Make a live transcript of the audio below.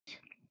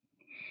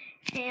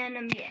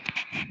And yeah.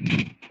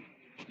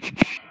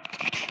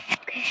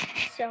 Okay,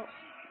 so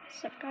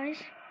what's up, guys?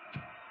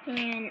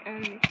 And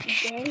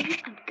today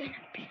I'm gonna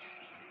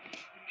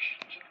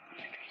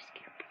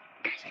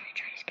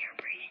try to scare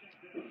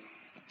Brayden.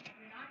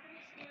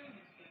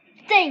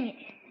 Dang it!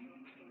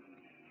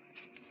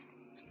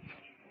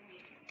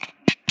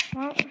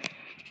 Well,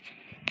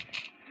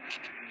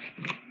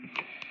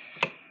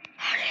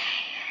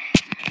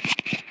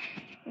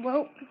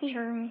 well, he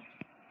heard me.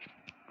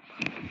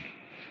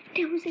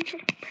 I was like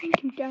trying to prank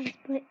him, guys,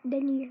 but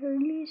then he heard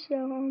me,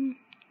 so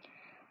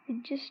I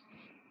just,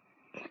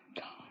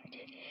 God.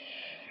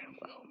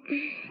 Well,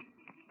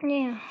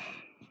 yeah.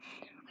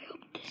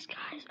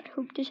 I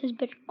hope this has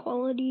better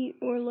quality,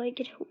 or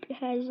like I hope it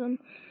has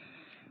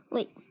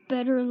like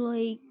better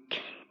like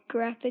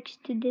graphics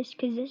to this,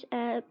 cause this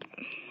app,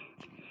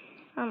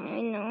 I don't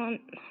really know. I'm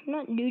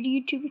not new to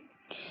YouTube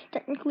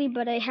technically,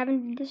 but I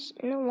haven't done this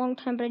in a long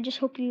time. But I just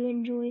hope you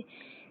enjoy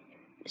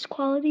this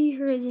quality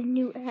or the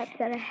new app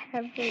that I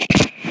have right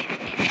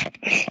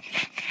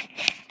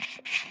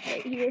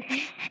here.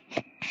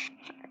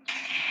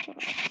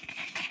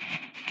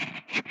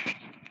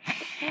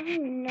 I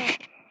don't know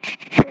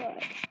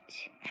what.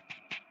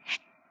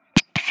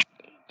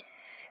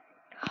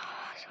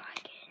 So I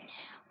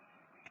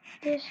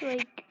can this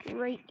like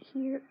right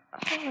here.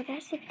 Oh,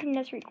 that's the thing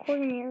that's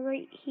recording me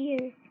right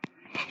here.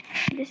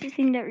 This is the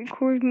thing that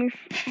records me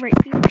right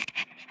here.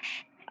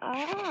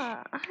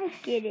 Ah, I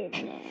get it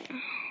now.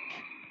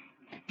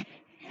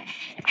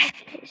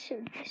 Okay, so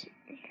this.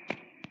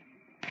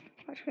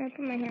 Watch when I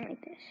put my hand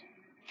like this.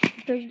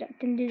 There's that.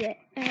 Then do that.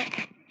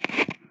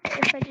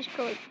 If I just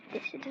go like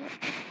this, it doesn't.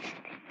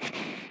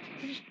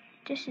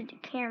 This is the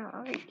camera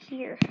right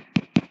here.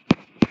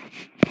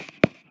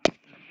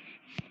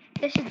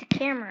 This is the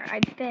camera, I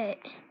bet.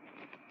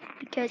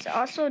 Because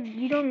also,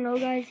 you don't know,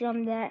 guys,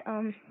 that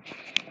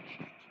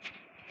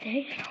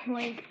they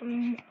like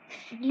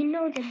you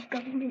know the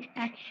government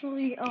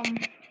actually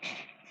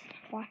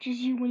watches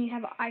you when you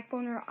have an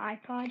iPhone or an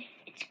iPod.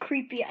 It's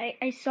creepy.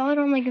 I saw it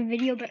on like a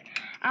video, but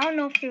I don't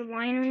know if they're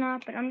lying or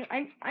not. But I'm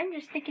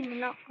just thinking they're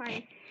not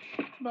lying.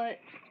 But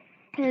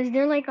because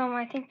they're like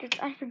I think that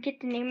I forget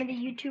the name of the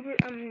YouTuber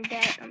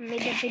that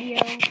made that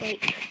video,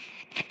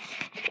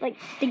 like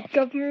the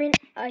government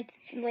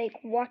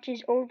like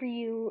watches over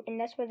you, and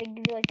that's why they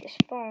give you like this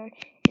phone.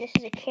 And this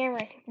is a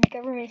camera. I think the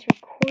government's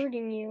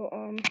recording you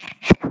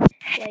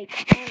like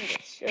on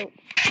this. So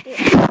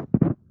yeah,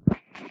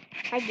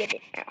 I get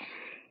it now.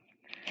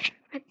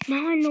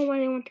 Now I know why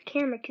they want the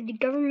camera, because the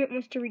government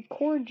wants to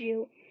record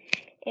you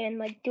and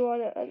like do all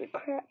the other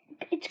crap.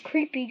 It's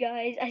creepy,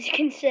 guys, as you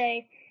can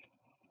say.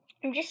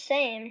 I'm just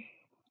saying.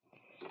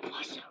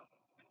 Also,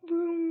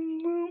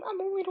 room, I'm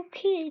a little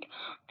kid.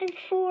 I'm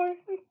 4. I'm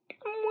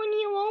 1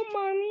 year old,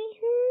 mommy.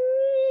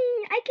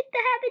 I get to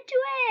have a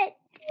duet.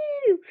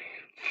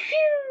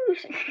 Phew.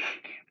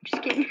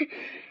 Just kidding.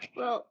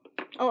 Well,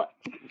 oh,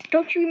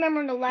 don't you remember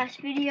in the last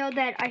video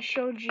that I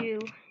showed you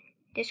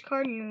this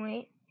card? No,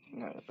 wait.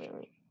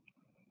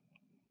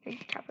 The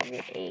top of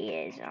it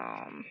is,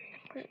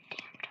 where's the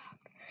damn top?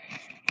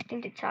 I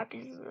think the top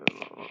is,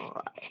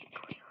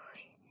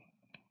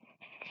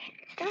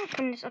 Instead of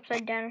putting this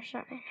upside down or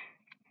something.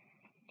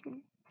 It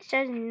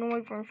says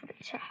Noivern for the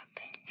top.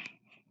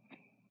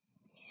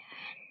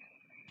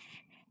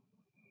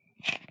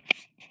 Yeah.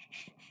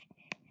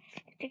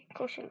 Take a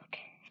closer look.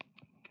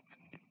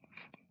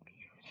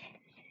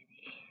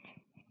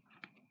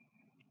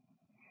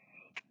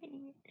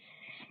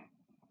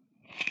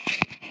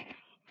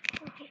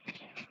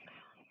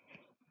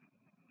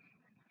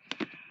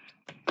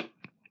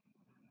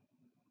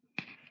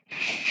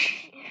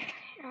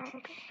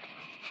 Okay.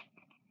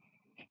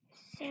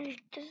 So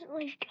does it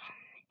like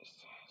it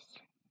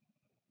says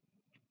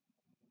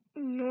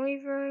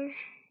Noivern?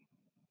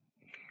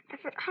 I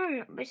don't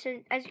know, but it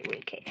says as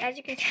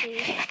you can see,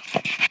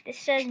 it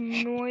says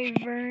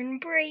Noivern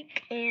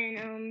break,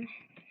 and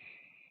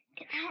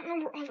I don't know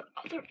where all the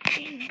other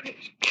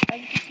breaks. As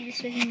you can see, this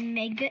says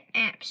Mega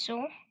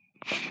Absol.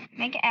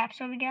 Mega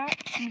Absol we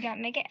got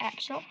Mega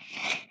Absol,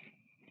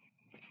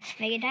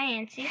 Mega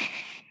Diancie,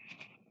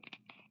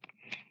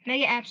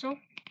 Mega Absol,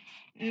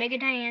 Mega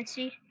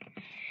Diancie,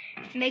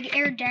 Mega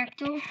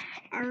Aerodactyl,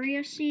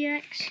 Aria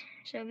CX.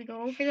 So we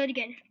go over that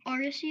again.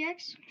 Aria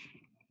CX,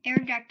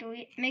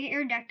 Aerodactyl, Mega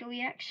Aerodactyl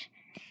EX,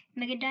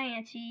 Mega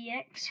Diancie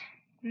EX,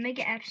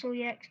 Mega Absol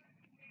EX,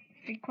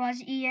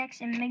 Rayquaza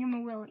EX, and Mega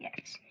Mawile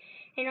EX.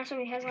 And also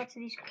he has lots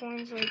of these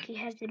coins, like he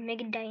has the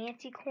Mega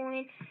Diancie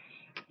coin,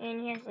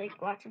 and he has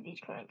like lots of these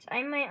coins.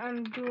 I might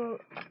do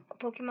a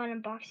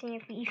Pokemon unboxing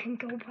if we even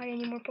go buy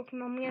any more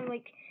Pokemon. We have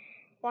like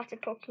lots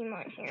of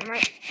Pokemon here,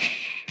 right?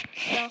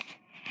 So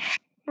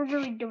we're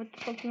really good with the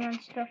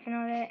Pokemon stuff and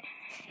all that.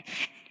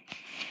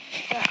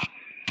 So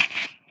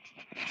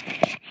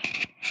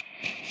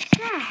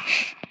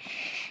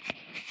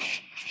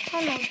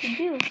I don't know what to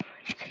do.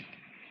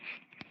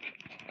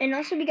 And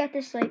also we got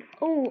this like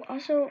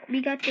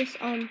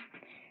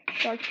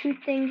Shark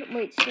Tooth thing.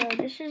 Wait, so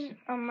this is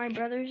my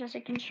brother's, as I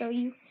can show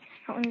you.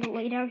 out in the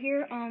late out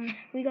here.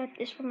 We got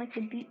this from like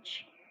the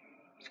beach.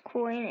 It's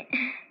cool, ain't it?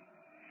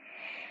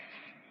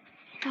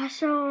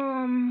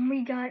 Also,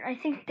 we got, I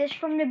think, this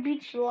from the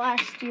beach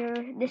last year.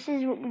 This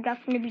is what we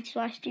got from the beach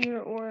last year,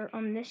 or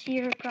this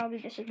year. Probably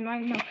this is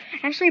mine. No,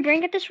 actually,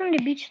 Brandon got this from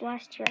the beach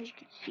last year, as you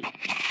can see.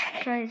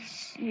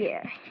 Because,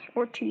 yeah,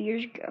 or 2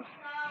 years ago.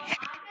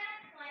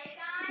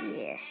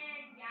 Yeah.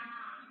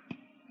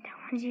 That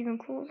one's even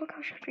cool. Look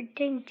how sharp your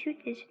dang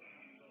tooth is.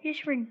 You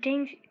just for a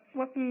dang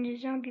weapon in the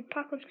zombie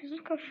apocalypse, because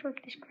look how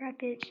sharp this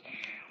crap is.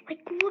 Like,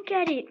 look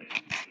at it.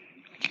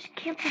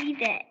 Can't believe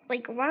that.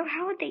 Like, wow,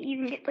 how would they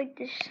even get like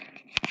this?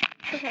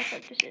 Look how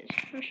sharp this is.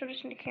 I'm gonna show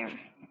this in the camera.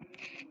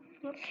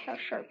 Look how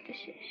sharp this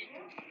is.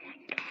 Oh my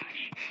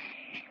gosh.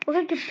 Look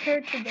at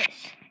compared to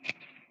this.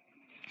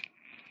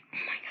 Oh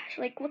my gosh.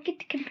 Like, look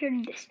at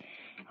compared to this.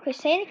 Okay,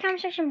 say in the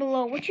comment section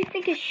below what you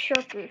think is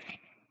sharper.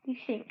 You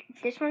think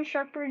this one's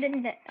sharper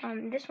than that?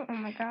 This one. Oh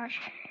my gosh.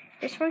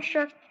 This one's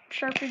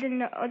sharper than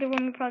the other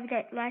one we probably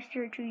got last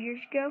year or 2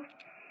 years ago.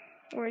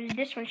 Or is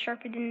this one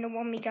sharper than the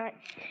one we got?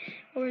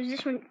 Or is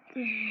this one...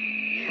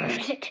 Where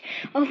is it?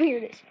 Oh, here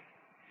it is.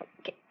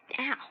 Okay.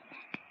 Ow.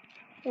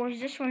 Or is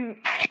this one...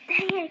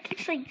 Dang it, it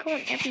keeps like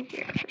going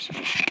everywhere for some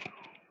reason.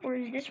 Or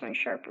is this one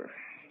sharper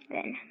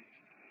than...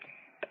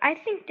 I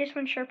think this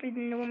one's sharper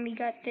than the one we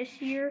got this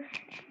year.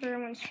 Or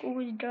when school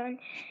was done.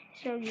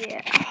 So,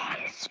 yeah. Oh,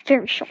 it's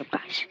very sharp,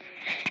 guys.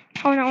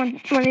 Oh, no, one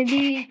of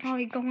these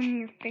probably go in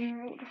your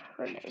finger. It would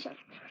hurt it. So,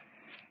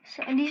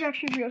 and these are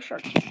actually real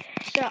sharp teeth.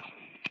 So...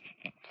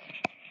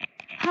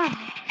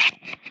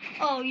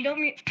 Oh, you don't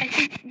I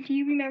think, do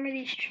you remember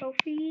these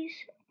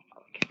trophies? Oh,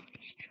 look at all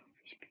these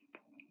trophies, people.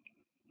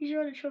 These are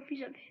all the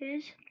trophies of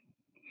his.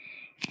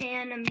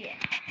 And, yeah.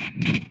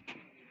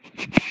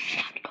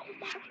 Go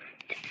Mario,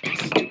 the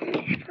best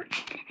tournament ever.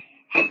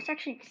 It's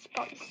actually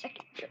probably the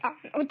second year. I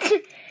don't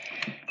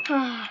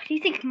know. Do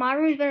you think my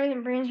room is better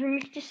than Brandon's room?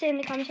 You can just say in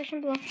the comment section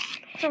below.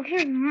 So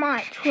here's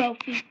my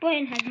trophies.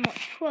 Brandon has more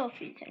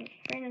trophies than me.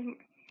 Brandon has more.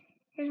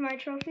 Here's my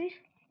trophies.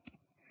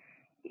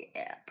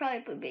 Yeah,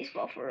 probably play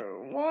baseball for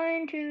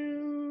 1,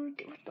 2,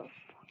 what the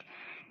fuck?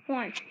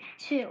 1,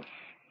 2,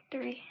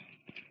 3.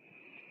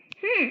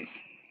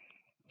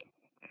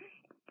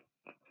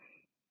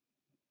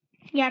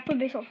 Yeah, I played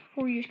baseball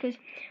for 4 years because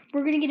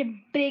we're gonna get a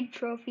big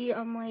trophy.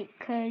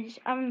 Cause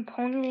I'm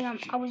pony.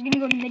 I was gonna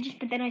go to midgets,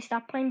 but then I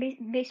stopped playing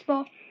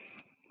baseball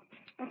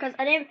because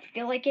I didn't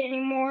feel like it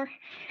anymore.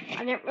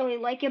 I didn't really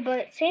like it.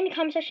 But say in the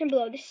comment section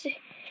below,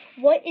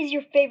 what is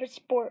your favorite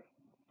sport?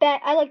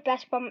 I like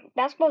basketball.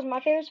 Basketball is my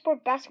favorite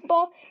sport.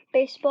 Basketball,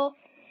 baseball,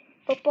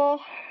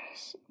 football,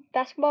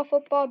 basketball,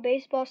 football,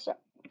 baseball,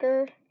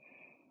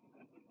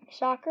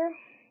 soccer,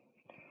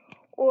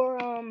 or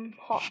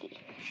hockey.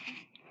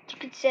 You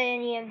could say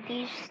any of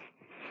these,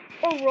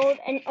 or roll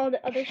and all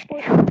the other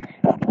sports. You could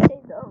say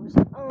those.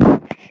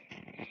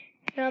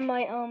 And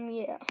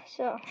yeah.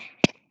 So.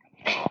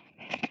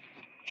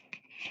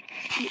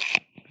 Yeah.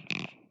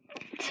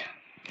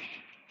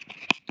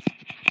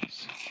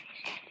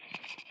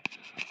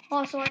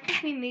 Also, I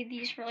think we made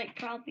these for like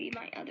probably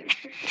my other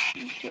church,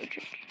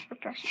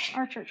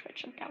 our church got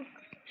shut down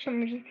for some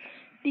reason.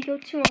 We go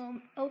to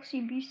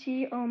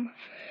LCBC.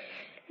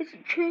 It's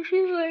church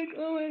is like,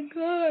 oh my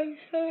gosh.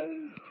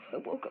 I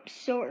woke up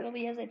so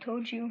early, as I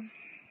told you.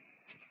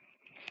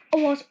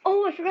 Oh,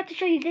 I forgot to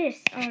show you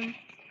this. Look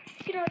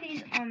at all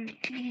these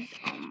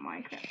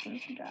Minecraft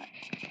things he got.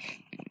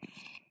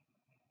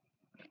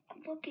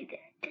 Look at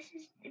that.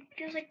 It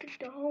feels like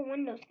the whole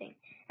Windows thing.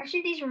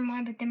 Actually, these were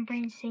mine, but then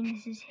Brandon's saying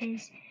this is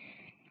his.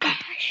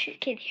 Gosh,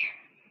 get here.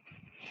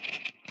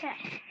 Okay.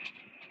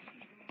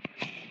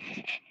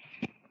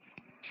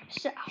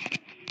 So,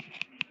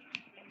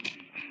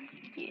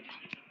 yeah.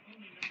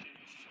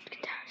 Let's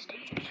get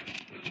downstairs.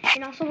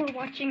 And also, we're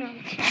watching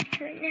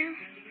TV right now.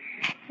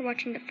 We're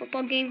watching the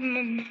football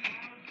game.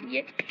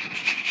 Yep.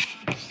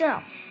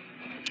 So,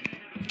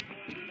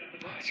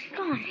 let's get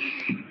going.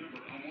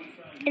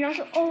 And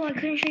also, I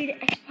couldn't show you the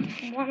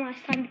Xbox One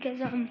last time because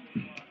the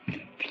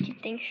freaking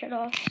thing shut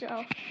off.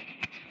 So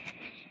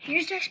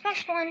here's the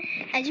Xbox One,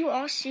 as you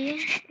all see.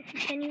 If you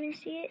can't even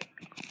see it,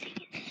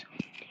 it's so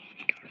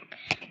damn dark.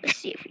 Let's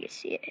see if we can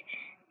see it.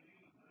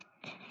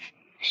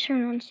 Let's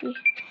turn on and see.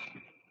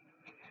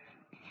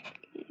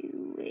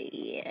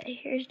 Yeah,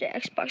 here's the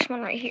Xbox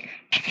One right here.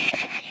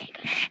 Okay, you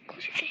gotta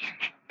close your damn.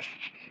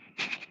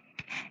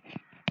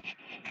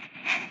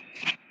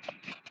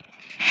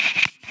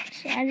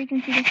 So as you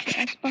can see, that's the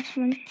Xbox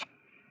One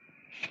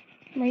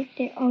right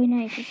there. Oh,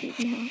 now you can see it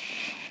now.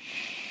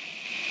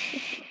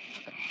 Okay.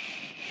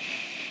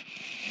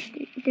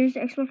 There's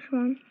the Xbox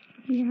One.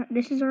 Yeah,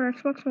 this is our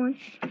Xbox One.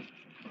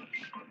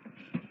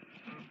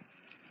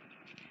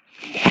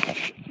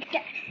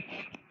 Okay.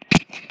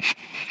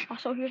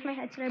 Also, here's my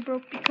headset I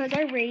broke because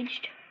I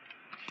raged.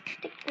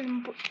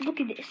 Look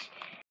at this.